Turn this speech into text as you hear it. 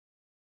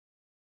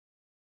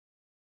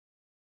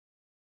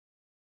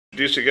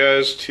Introduce you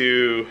guys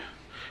to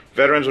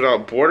Veterans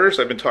Without Borders.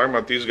 I've been talking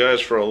about these guys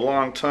for a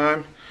long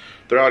time.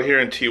 They're out here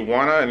in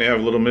Tijuana and they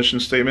have a little mission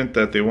statement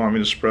that they want me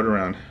to spread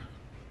around.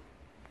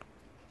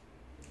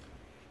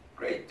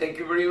 Great, thank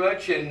you very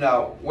much, and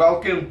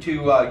welcome to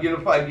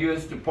Unified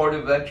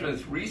U.S.Deported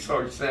Veterans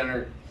Resource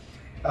Center.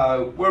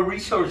 We're a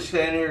resource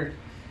center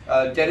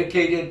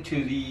dedicated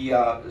to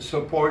the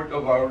support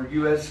of our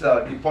U.S.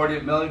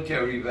 deported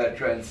military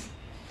veterans,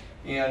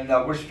 and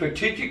we're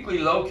strategically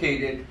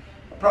located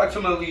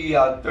approximately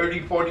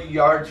 30-40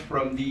 yards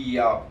from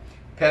the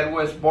Pad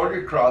West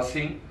border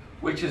crossing,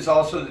 which is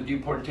also the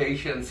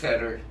deportation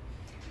center.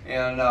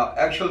 And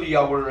actually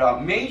our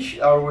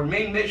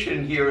main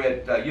mission here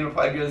at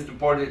Unified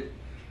U.S.Deported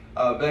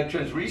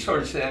Veterans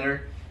Resource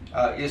Center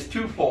is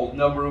twofold.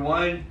 Number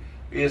one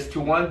is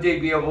to one day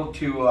be able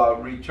to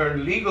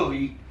return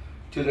legally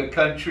to the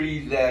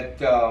country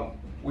that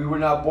we were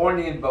not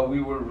born in, but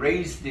we were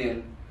raised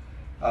in.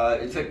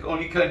 It's the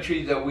only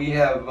country that we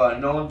have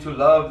known to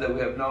love, that we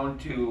have known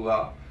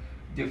to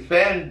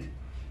defend,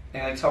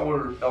 and it's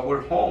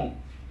our home.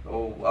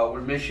 So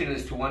our mission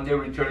is to one day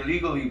return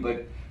legally,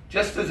 but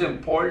just as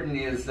important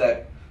is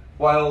that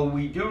while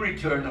we do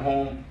return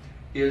home,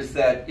 is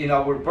that in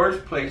our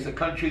birthplace, the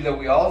country that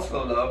we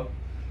also love,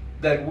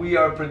 that we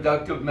are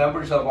productive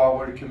members of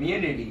our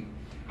community.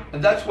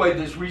 And that's why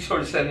this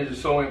resource center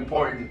is so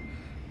important,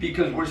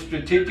 because we're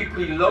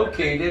strategically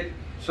located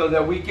so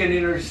that we can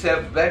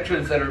intercept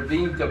veterans that are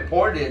being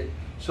deported,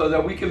 so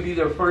that we can be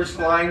their first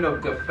line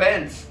of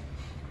defense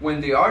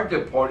when they are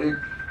deported,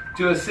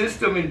 to assist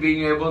them in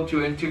being able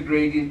to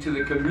integrate into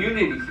the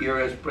community here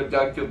as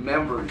productive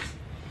members.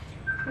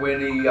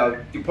 When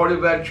a deported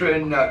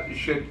veteran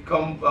should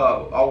come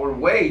our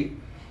way,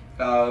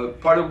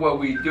 part of what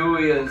we do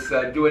is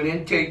do an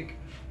intake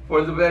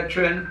for the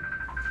veteran,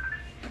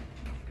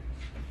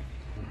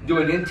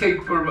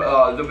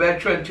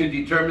 to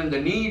determine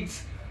the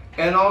needs,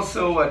 and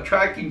also a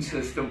tracking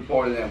system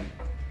for them.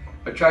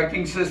 A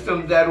tracking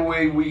system, that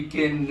way we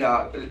can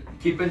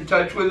keep in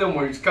touch with them,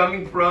 where he's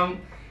coming from,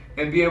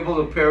 and be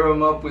able to pair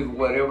him up with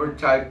whatever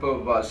type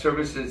of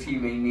services he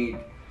may need.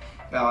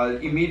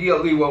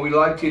 Immediately what we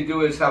like to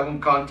do is have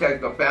him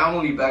contact the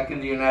family back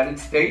in the United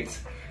States,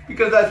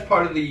 because that's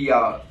part of the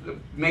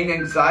main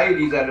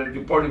anxiety that a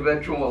deported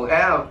veteran will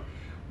have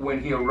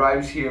when he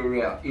arrives here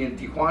in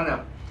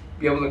Tijuana.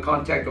 Be able to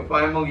contact the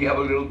family, have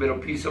a little bit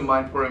of peace of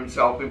mind for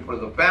himself and for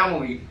the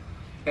family,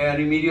 and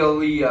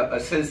immediately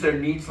assess their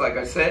needs. Like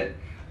I said,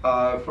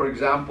 for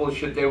example,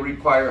 should they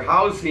require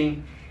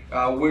housing,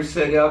 we're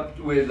set up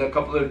with a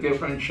couple of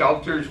different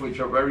shelters, which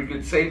are very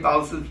good safe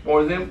houses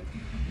for them,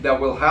 that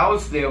will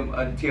house them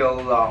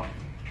until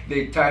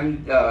the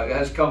time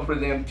has come for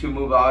them to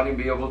move out and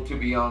be able to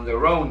be on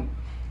their own.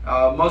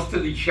 Most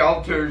of the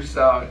shelters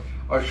are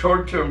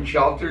short-term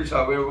shelters.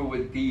 However,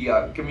 with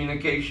the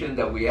communication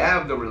that we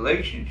have, the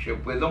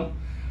relationship with them,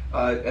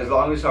 as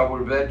long as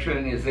our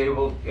veteran is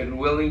able and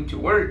willing to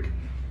work,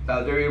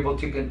 they're able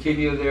to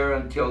continue there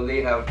until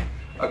they have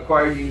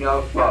acquired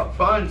enough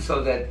funds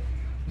so that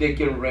they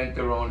can rent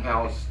their own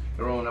house,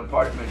 their own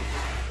apartment.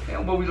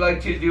 And what we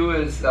like to do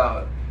is,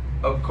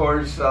 of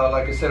course,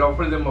 like I said,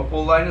 offer them a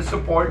full line of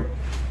support,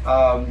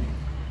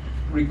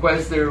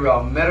 request their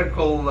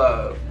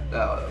medical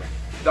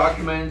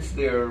documents,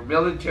 their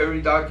military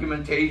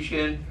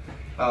documentation,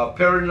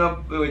 pairing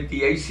up with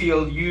the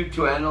ACLU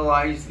to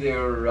analyze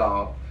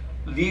their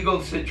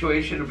legal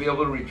situation to be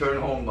able to return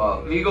home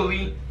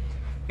legally.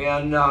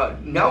 And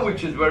now,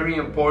 which is very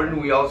important,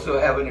 we also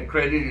have an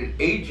accredited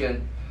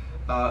agent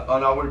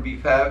on our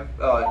behalf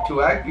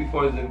to act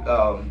before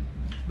the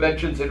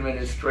Veterans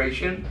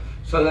Administration,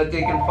 so that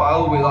they can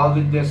file with all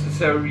the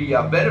necessary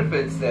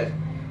benefits that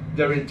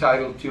they're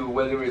entitled to,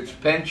 whether it's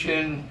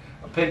pension,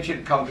 a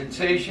pension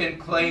compensation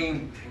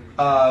claim,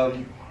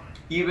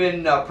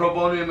 even pro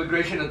bono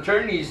immigration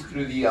attorneys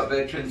through the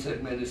Veterans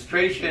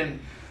Administration,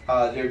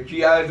 their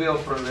GI Bill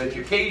for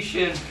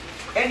education,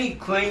 any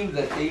claim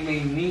that they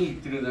may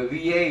need through the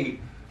VA.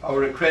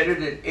 Our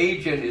accredited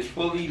agent is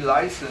fully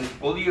licensed,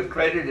 fully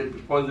accredited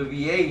before the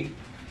VA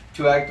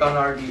to act on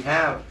our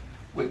behalf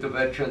with the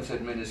Veterans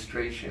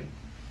Administration.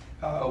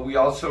 We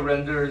also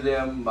render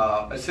them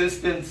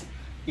assistance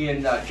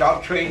in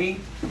job training.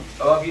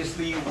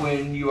 Obviously,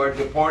 when you are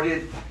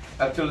deported,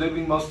 after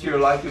living most of your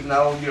life, if not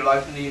all of your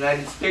life in the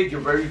United States, you're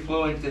very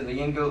fluent in the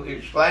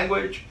English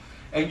language,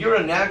 and you're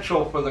a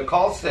natural for the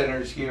call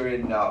centers here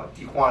in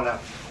Tijuana.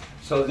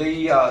 So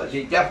they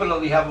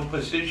definitely have a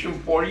position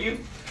for you,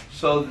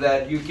 so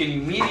that you can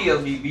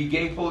immediately be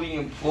gainfully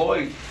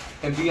employed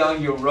and be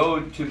on your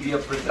road to be a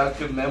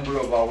productive member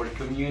of our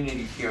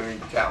community here in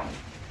town.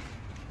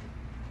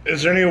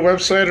 Is there any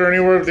website or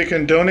anywhere they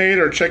can donate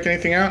or check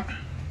anything out?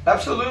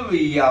 Absolutely.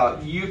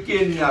 You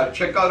can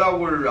check out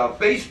our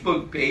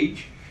Facebook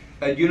page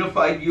at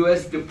Unified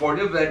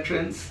U.S.Deported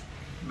Veterans.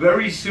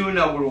 Very soon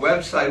our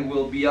website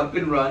will be up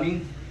and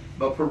running,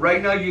 but for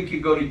right now you can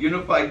go to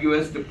Unified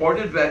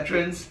U.S.Deported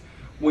Veterans.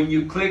 When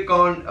you click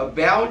on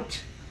About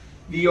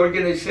the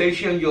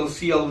organization, you'll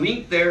see a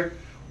link there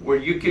where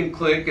you can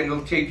click and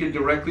it'll take you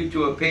directly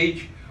to a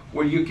page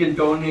where you can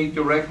donate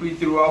directly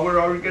through our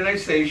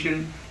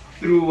organization,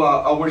 through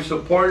our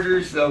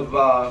supporters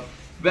of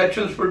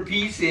Veterans for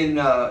Peace in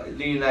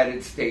the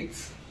United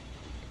States.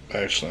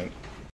 Excellent.